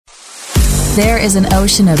There is an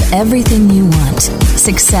ocean of everything you want: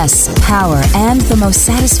 success, power, and the most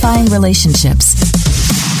satisfying relationships.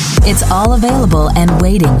 It's all available and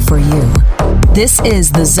waiting for you. This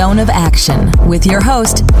is The Zone of Action with your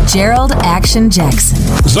host, Gerald Action Jackson.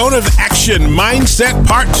 Zone of Action Mindset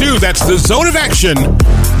Part 2. That's the Zone of Action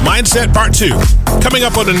Mindset Part 2. Coming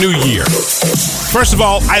up on a new year. First of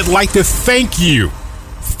all, I'd like to thank you.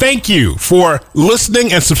 Thank you for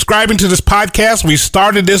listening and subscribing to this podcast. We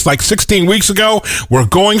started this like 16 weeks ago. We're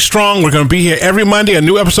going strong. We're going to be here every Monday. A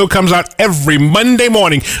new episode comes out every Monday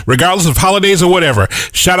morning, regardless of holidays or whatever.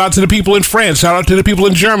 Shout out to the people in France. Shout out to the people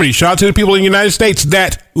in Germany. Shout out to the people in the United States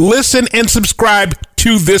that listen and subscribe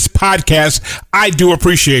to this podcast. I do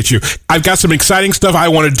appreciate you. I've got some exciting stuff I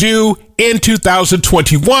want to do in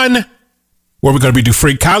 2021, where we're going to be doing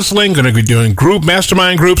free counseling, going to be doing group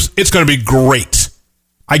mastermind groups. It's going to be great.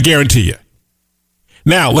 I guarantee you.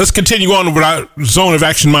 Now, let's continue on with our zone of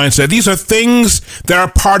action mindset. These are things that are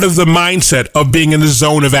part of the mindset of being in the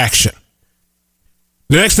zone of action.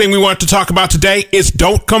 The next thing we want to talk about today is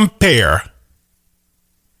don't compare.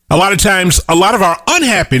 A lot of times, a lot of our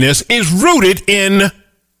unhappiness is rooted in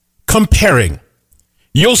comparing.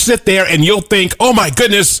 You'll sit there and you'll think, oh my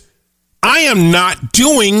goodness, I am not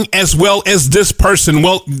doing as well as this person.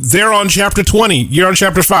 Well, they're on chapter 20. You're on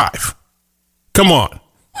chapter 5. Come on.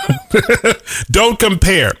 Don't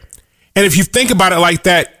compare. And if you think about it like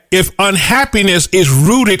that, if unhappiness is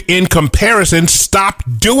rooted in comparison, stop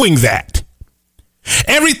doing that.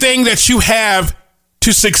 Everything that you have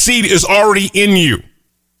to succeed is already in you.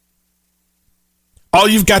 All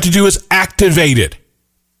you've got to do is activate it.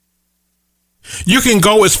 You can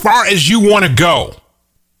go as far as you want to go.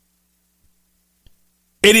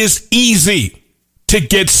 It is easy to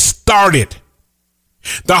get started.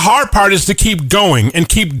 The hard part is to keep going and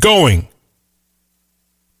keep going.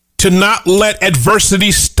 To not let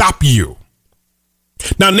adversity stop you.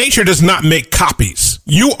 Now, nature does not make copies.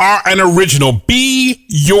 You are an original. Be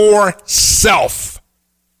yourself.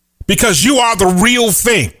 Because you are the real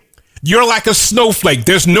thing. You're like a snowflake.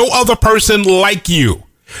 There's no other person like you.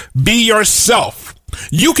 Be yourself.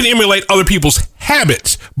 You can emulate other people's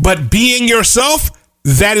habits, but being yourself,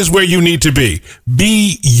 that is where you need to be.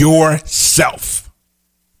 Be yourself.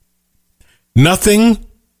 Nothing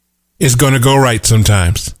is going to go right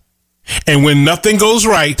sometimes. And when nothing goes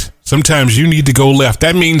right, sometimes you need to go left.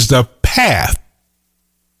 That means the path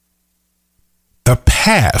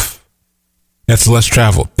that's less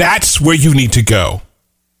traveled. That's where you need to go.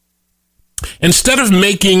 Instead of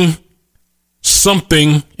making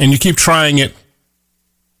something and you keep trying it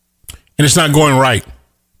and it's not going right,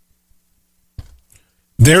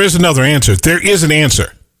 there is another answer. There is an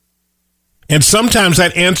answer. And sometimes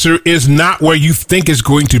that answer is not where you think it's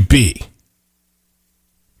going to be.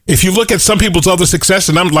 If you look at some people's other success,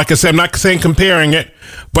 and like I said, I'm not saying comparing it,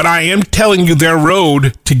 but I am telling you their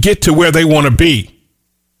road to get to where they want to be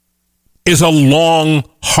is a long,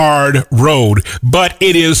 hard road, but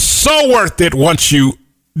it is so worth it once you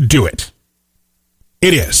do it.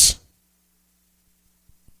 It is.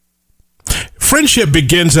 Friendship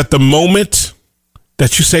begins at the moment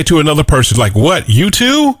that you say to another person, like, what, you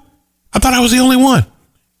too? I thought I was the only one.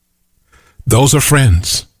 Those are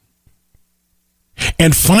friends.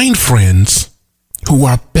 And find friends who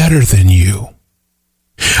are better than you.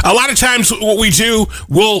 A lot of times what we do,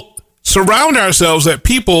 we'll surround ourselves that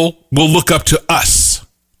people will look up to us.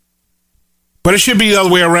 But it should be the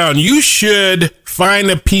other way around. You should find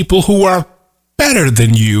the people who are better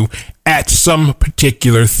than you at some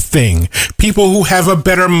particular thing. People who have a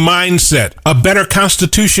better mindset, a better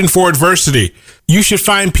constitution for adversity. You should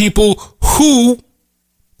find people who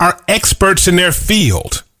are experts in their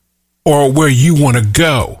field or where you want to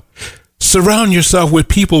go. Surround yourself with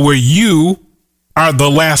people where you are the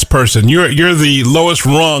last person. You're the lowest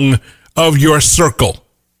rung of your circle.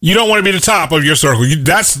 You don't want to be the top of your circle.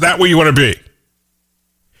 That's where you want to be.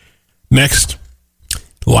 Next,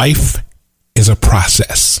 life is a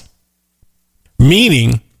process.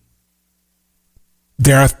 Meaning,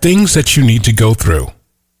 there are things that you need to go through.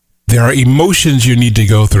 There are emotions you need to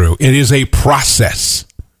go through. It is a process,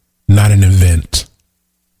 not an event.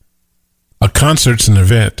 A concert's an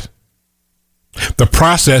event. The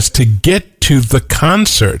process to get to the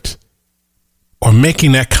concert or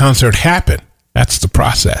making that concert happen, that's the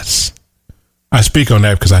process. I speak on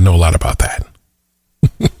that because I know a lot about that.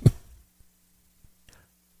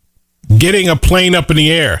 Getting a plane up in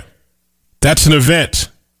the air, that's an event.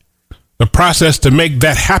 The process to make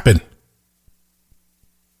that happen,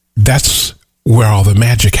 that's where all the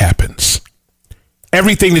magic happens.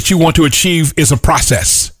 Everything that you want to achieve is a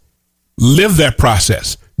process. Live that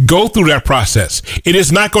process. Go through that process. It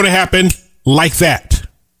is not going to happen like that.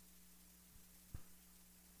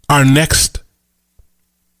 Our next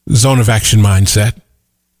zone of action mindset.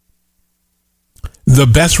 The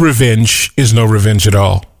best revenge is no revenge at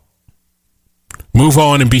all. Move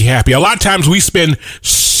on and be happy. A lot of times we spend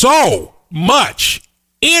so much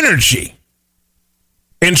energy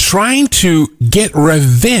in trying to get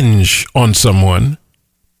revenge on someone.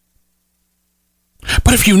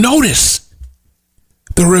 But if you notice,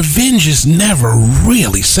 the revenge is never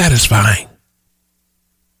really satisfying.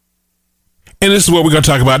 And this is what we're going to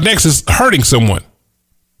talk about next, is hurting someone.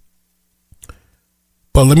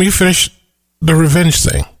 But let me finish the revenge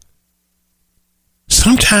thing.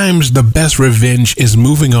 Sometimes the best revenge is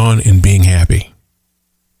moving on and being happy.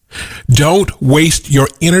 Don't waste your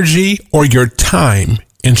energy or your time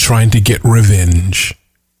in trying to get revenge.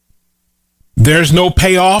 There's no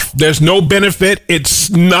payoff. There's no benefit.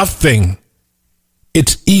 It's nothing.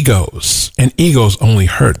 It's egos, and egos only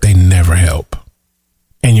hurt. They never help.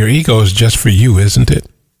 And your ego is just for you, isn't it?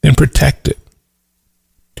 Then protect it.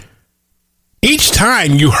 Each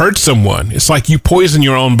time you hurt someone, it's like you poison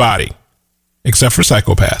your own body, except for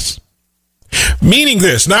psychopaths. Meaning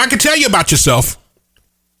this. Now, I can tell you about yourself.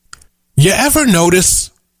 You ever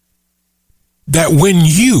notice that when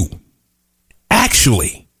you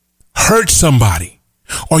actually hurt somebody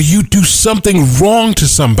or you do something wrong to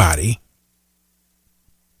somebody,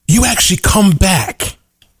 you actually come back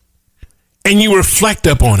and you reflect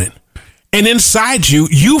up on it. And inside you,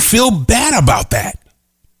 you feel bad about that.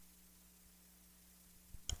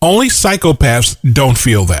 Only psychopaths don't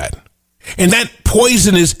feel that. And that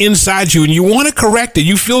poison is inside you and you want to correct it.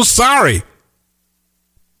 You feel sorry.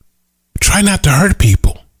 Try not to hurt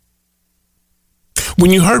people.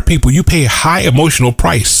 When you hurt people, you pay a high emotional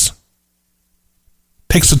price.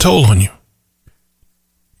 Takes a toll on you.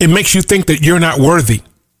 It makes you think that you're not worthy,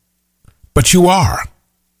 but you are.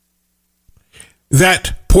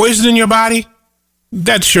 That poison in your body,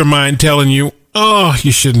 that's your mind telling you, oh,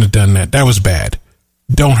 you shouldn't have done that. That was bad.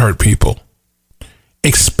 Don't hurt people.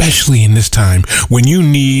 Especially in this time when you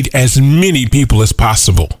need as many people as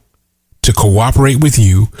possible to cooperate with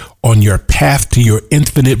you on your path to your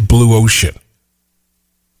infinite blue ocean.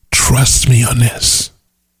 Trust me on this.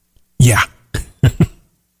 Yeah.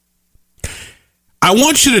 I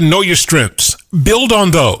want you to know your strengths. Build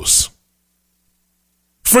on those.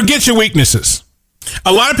 Forget your weaknesses.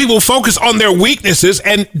 A lot of people focus on their weaknesses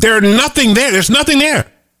and there's nothing there. There's nothing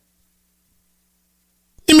there.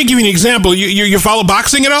 Let me give you an example. You follow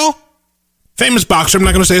boxing at all? Famous boxer. I'm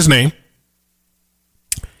not going to say his name.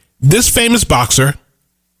 This famous boxer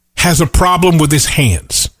has a problem with his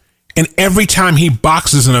hands. And every time he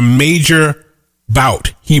boxes in a major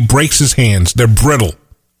bout, he breaks his hands. They're brittle.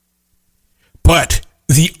 But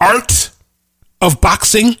the art of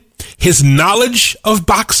boxing, his knowledge of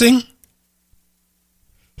boxing,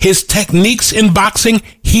 his techniques in boxing,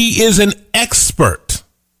 he is an expert.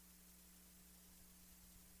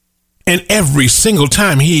 And every single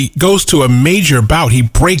time he goes to a major bout, he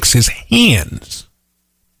breaks his hands.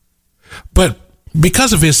 But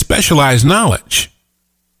because of his specialized knowledge,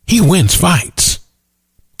 he wins fights.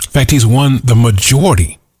 In fact, he's won the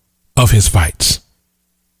majority of his fights.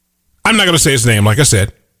 I'm not going to say his name, like I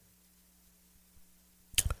said.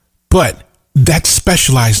 But that's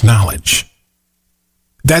specialized knowledge.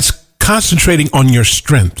 That's concentrating on your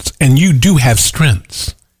strengths. And you do have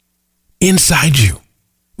strengths inside you,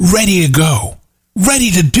 ready to go,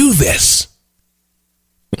 ready to do this.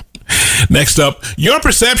 Next up, your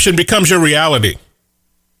perception becomes your reality.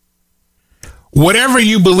 Whatever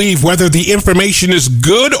you believe, whether the information is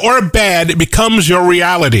good or bad, it becomes your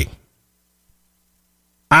reality.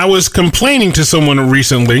 I was complaining to someone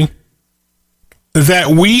recently that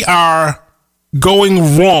we are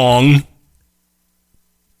going wrong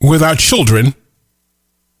with our children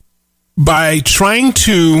by trying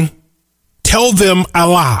to tell them a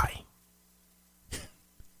lie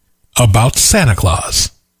about Santa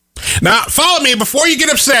Claus. Now, follow me before you get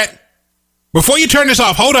upset. Before you turn this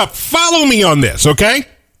off, hold up. Follow me on this, okay?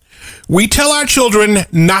 We tell our children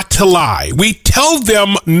not to lie. We tell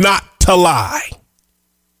them not to lie.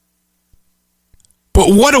 But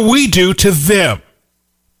what do we do to them?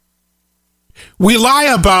 We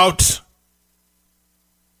lie about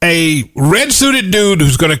a red-suited dude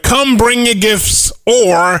who's going to come bring you gifts,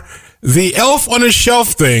 or the elf on a shelf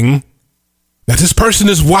thing that this person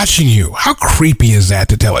is watching you. How creepy is that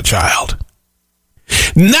to tell a child?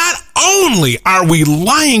 Not only are we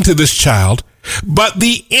lying to this child, but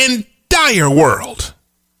the entire world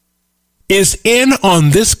is in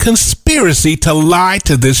on this conspiracy to lie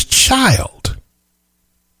to this child.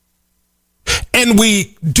 And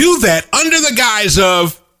we do that under the guise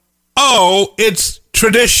of, oh, it's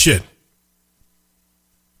tradition.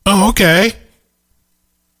 Oh, okay.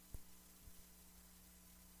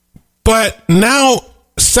 But now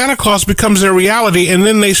Santa Claus becomes their reality, and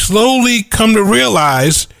then they slowly come to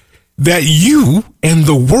realize that you and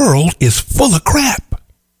the world is full of crap.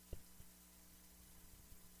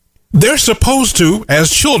 They're supposed to, as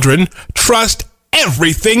children, trust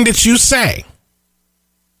everything that you say.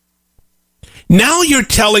 Now you're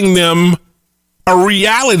telling them a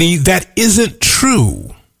reality that isn't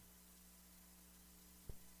true,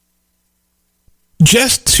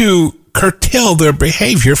 just to curtail their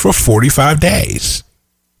behavior for 45 days.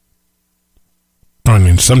 I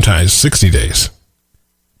mean, sometimes 60 days.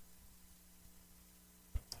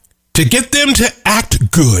 To get them to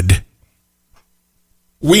act good,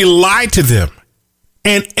 we lie to them,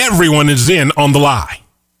 and everyone is in on the lie.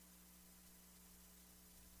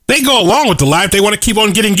 They go along with the lie if they want to keep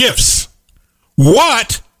on getting gifts.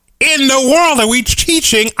 What in the world are we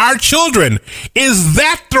teaching our children? Is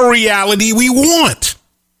that the reality we want?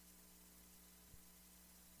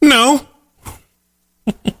 No.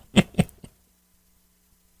 All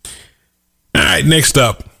right, next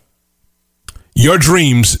up. Your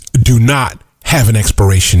dreams do not have an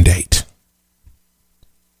expiration date.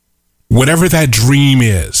 Whatever that dream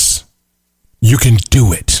is, you can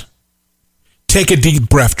do it. Take a deep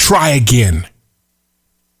breath. Try again.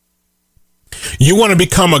 You want to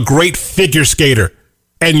become a great figure skater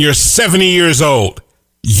and you're 70 years old.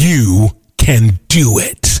 You can do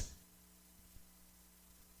it.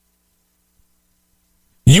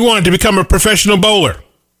 You wanted to become a professional bowler.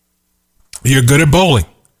 You're good at bowling.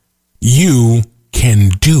 You can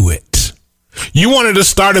do it. You wanted to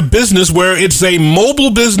start a business where it's a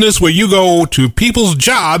mobile business where you go to people's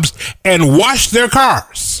jobs and wash their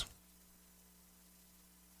cars.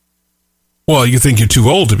 Well, you think you're too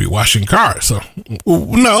old to be washing cars. So,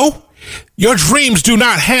 no, your dreams do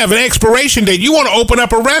not have an expiration date. You want to open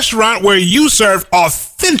up a restaurant where you serve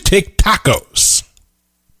authentic tacos.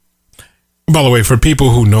 By the way, for people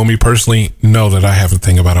who know me personally, know that I have a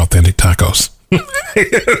thing about authentic tacos.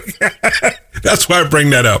 That's why I bring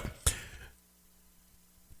that up.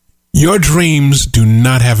 Your dreams do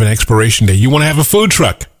not have an expiration date. You want to have a food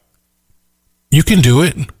truck. You can do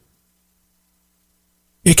it.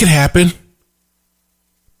 It can happen.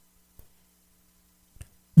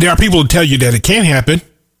 There are people who tell you that it can't happen.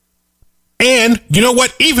 And you know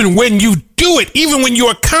what? Even when you do it, even when you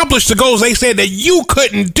accomplish the goals they said that you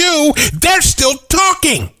couldn't do, they're still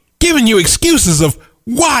talking, giving you excuses of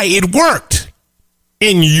why it worked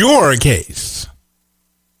in your case.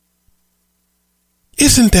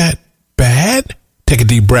 Isn't that bad? Take a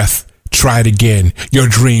deep breath. Try it again. Your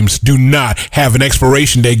dreams do not have an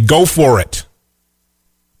expiration date. Go for it.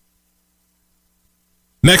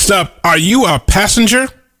 Next up, are you a passenger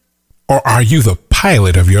or are you the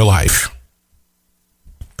pilot of your life?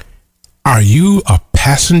 Are you a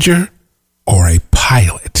passenger or a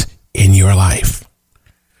pilot in your life?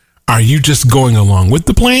 Are you just going along with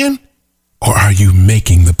the plan or are you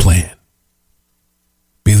making the plan?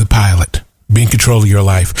 Be the pilot. Be in control of your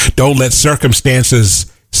life. Don't let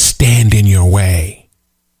circumstances stand in your way.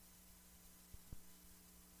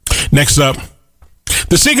 Next up,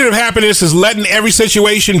 the secret of happiness is letting every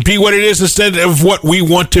situation be what it is instead of what we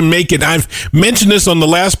want to make it. I've mentioned this on the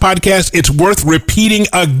last podcast. It's worth repeating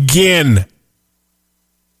again.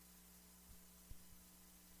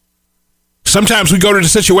 Sometimes we go to the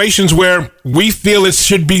situations where we feel it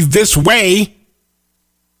should be this way,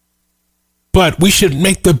 but we should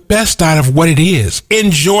make the best out of what it is.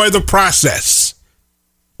 Enjoy the process.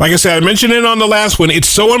 Like I said, I mentioned it on the last one. It's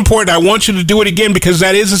so important. I want you to do it again because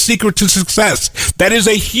that is a secret to success. That is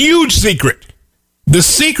a huge secret. The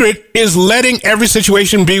secret is letting every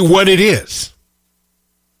situation be what it is.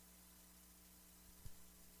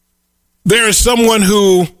 There is someone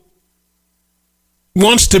who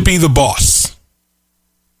wants to be the boss.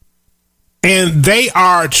 And they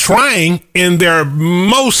are trying in their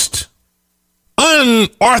most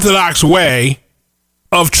unorthodox way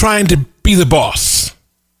of trying to be the boss.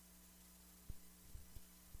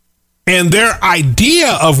 And their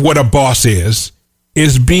idea of what a boss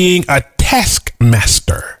is being a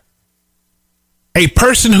taskmaster. A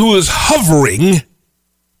person who is hovering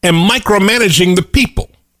and micromanaging the people.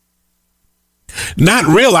 Not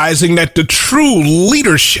realizing that the true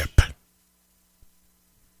leadership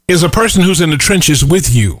is a person who's in the trenches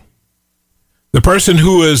with you. The person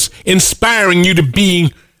who is inspiring you to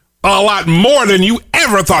be a lot more than you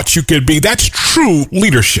ever thought you could be. That's true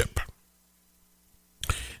leadership.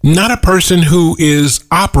 Not a person who is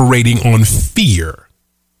operating on fear.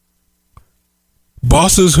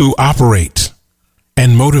 Bosses who operate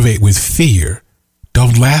and motivate with fear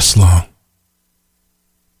don't last long.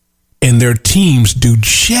 And their teams do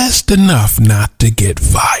just enough not to get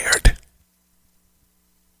fired.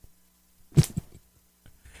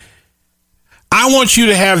 I want you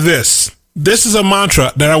to have this. This is a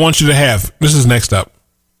mantra that I want you to have. This is next up.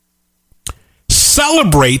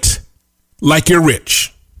 Celebrate like you're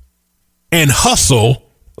rich and hustle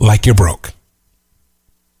like you're broke.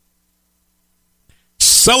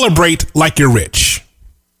 Celebrate like you're rich,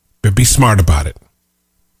 but be smart about it.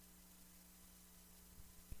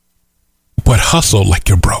 But hustle like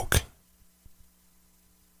you're broke.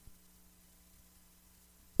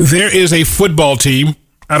 There is a football team.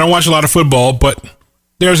 I don't watch a lot of football, but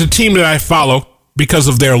there's a team that I follow because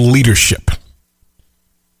of their leadership.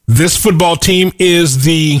 This football team is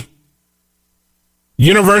the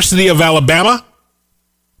University of Alabama,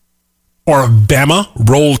 or Bama,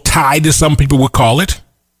 Roll Tide as some people would call it.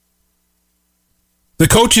 The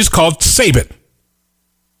coach is called Saban,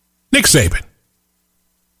 Nick Saban.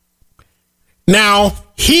 Now,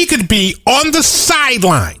 he could be on the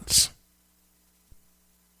sidelines,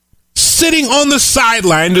 sitting on the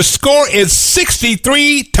sideline. The score is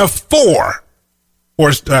 63-4.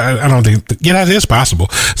 Or I don't think, that is possible.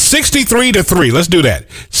 63-3. Let's do that.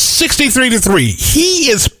 63-3. He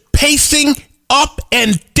is pacing up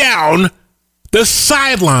and down the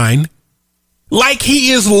sideline like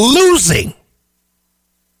he is losing.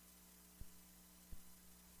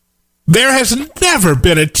 There has never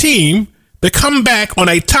been a team that come back on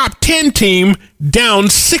a top 10 team down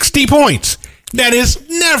 60 points. That has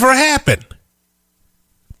never happened.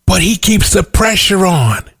 But he keeps the pressure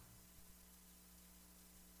on.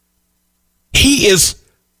 He's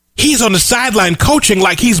on the sideline coaching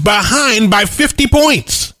like he's behind by 50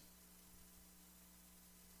 points.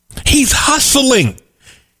 He's hustling.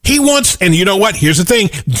 He wants, and you know what? Here's the thing.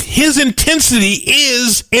 His intensity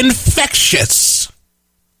is infectious.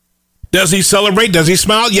 Does he celebrate? Does he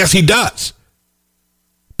smile? Yes, he does.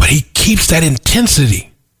 But he keeps that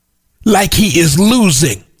intensity like he is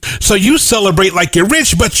losing. So you celebrate like you're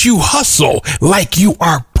rich, but you hustle like you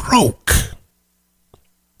are broke.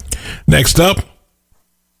 Next up,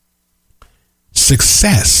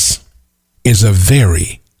 success is a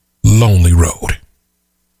very lonely road.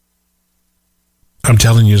 I'm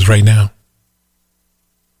telling you this right now.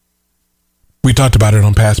 We talked about it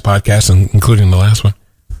on past podcasts, including the last one,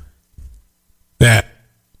 that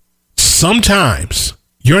sometimes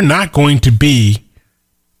you're not going to be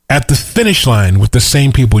at the finish line with the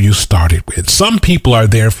same people you started with. Some people are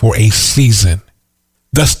there for a season.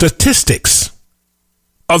 The statistics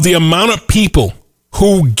of the amount of people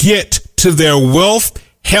who get to their wealth,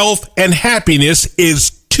 health, and happiness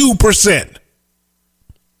is 2%.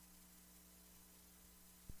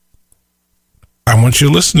 I want you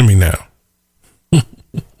to listen to me now.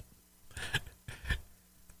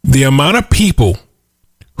 The amount of people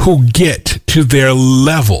who get to their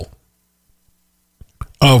level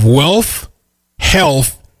of wealth,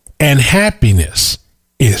 health, and happiness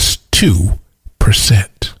is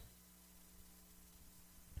 2%.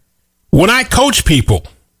 When I coach people,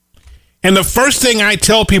 and the first thing I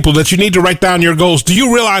tell people that you need to write down your goals, do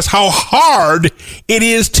you realize how hard it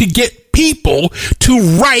is to get people to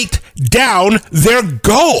write down their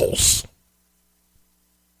goals?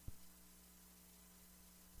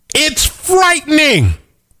 It's frightening.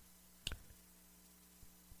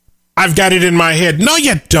 I've got it in my head. No,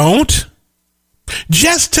 you don't.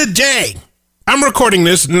 Just today, I'm recording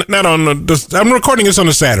this I'm recording this on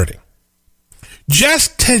a Saturday.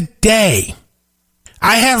 Just today,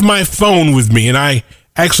 I have my phone with me and I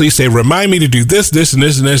actually say, remind me to do this, this, and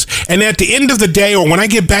this, and this. And at the end of the day, or when I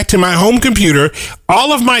get back to my home computer,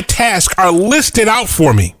 all of my tasks are listed out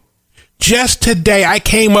for me. Just today, I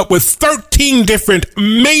came up with 13 different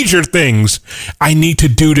major things I need to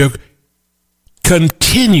do to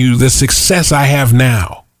continue the success I have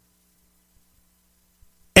now.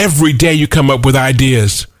 Every day you come up with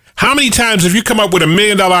ideas. How many times have you come up with $1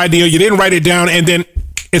 million idea, you didn't write it down, and then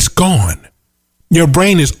it's gone? Your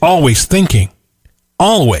brain is always thinking.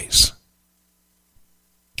 Always.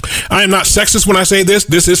 I am not sexist when I say this.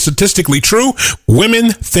 This is statistically true.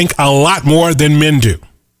 Women think a lot more than men do.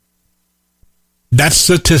 That's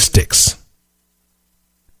statistics.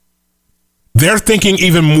 They're thinking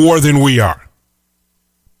even more than we are.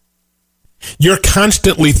 You're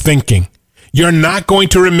constantly thinking. You're not going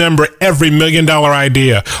to remember every $1 million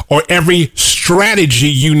idea or every strategy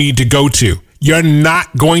you need to go to. You're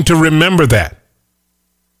not going to remember that.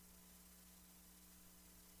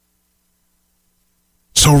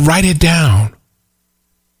 So write it down.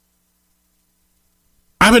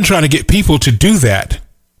 I've been trying to get people to do that,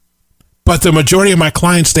 But the majority of my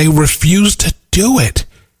clients, they refuse to do it.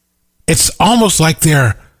 It's almost like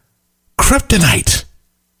they're kryptonite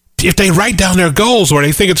if they write down their goals or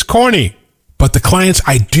they think it's corny. But the clients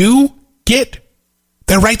I do get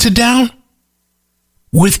that writes it down,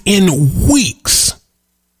 within weeks,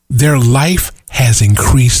 their life has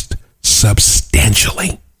increased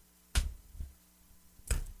substantially.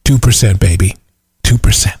 2%, baby.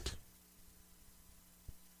 2%.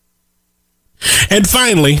 And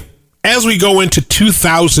finally, as we go into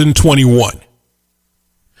 2021,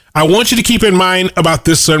 I want you to keep in mind about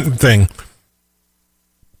this certain thing.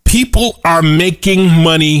 People are making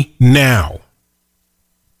money now.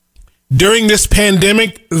 During this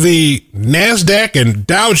pandemic, the NASDAQ and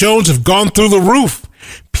Dow Jones have gone through the roof.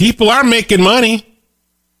 People are making money.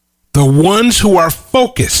 The ones who are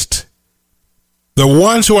focused, the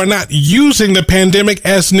ones who are not using the pandemic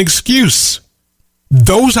as an excuse,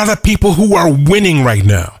 those are the people who are winning right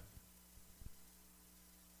now.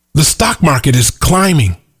 The stock market is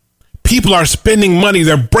climbing. People are spending money.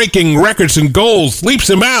 They're breaking records and goals, leaps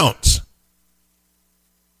and bounds.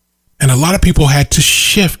 And a lot of people had to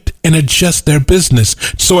shift and adjust their business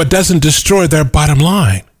so it doesn't destroy their bottom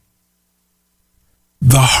line.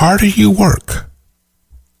 The harder you work,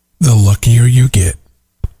 the luckier you get.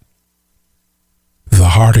 The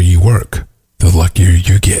harder you work, the luckier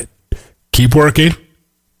you get. Keep working.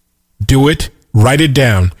 Do it. Write it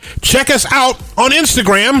down. Check us out on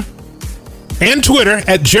Instagram and Twitter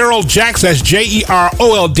at Gerald Jax. That's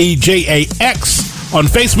JeraldJax. On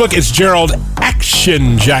Facebook, it's Gerald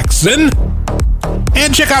Action Jackson.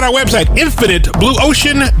 And check out our website,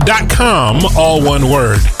 infiniteblueocean.com, all one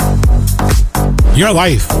word. Your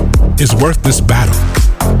life is worth this battle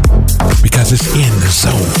because it's in the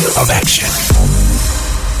zone of action.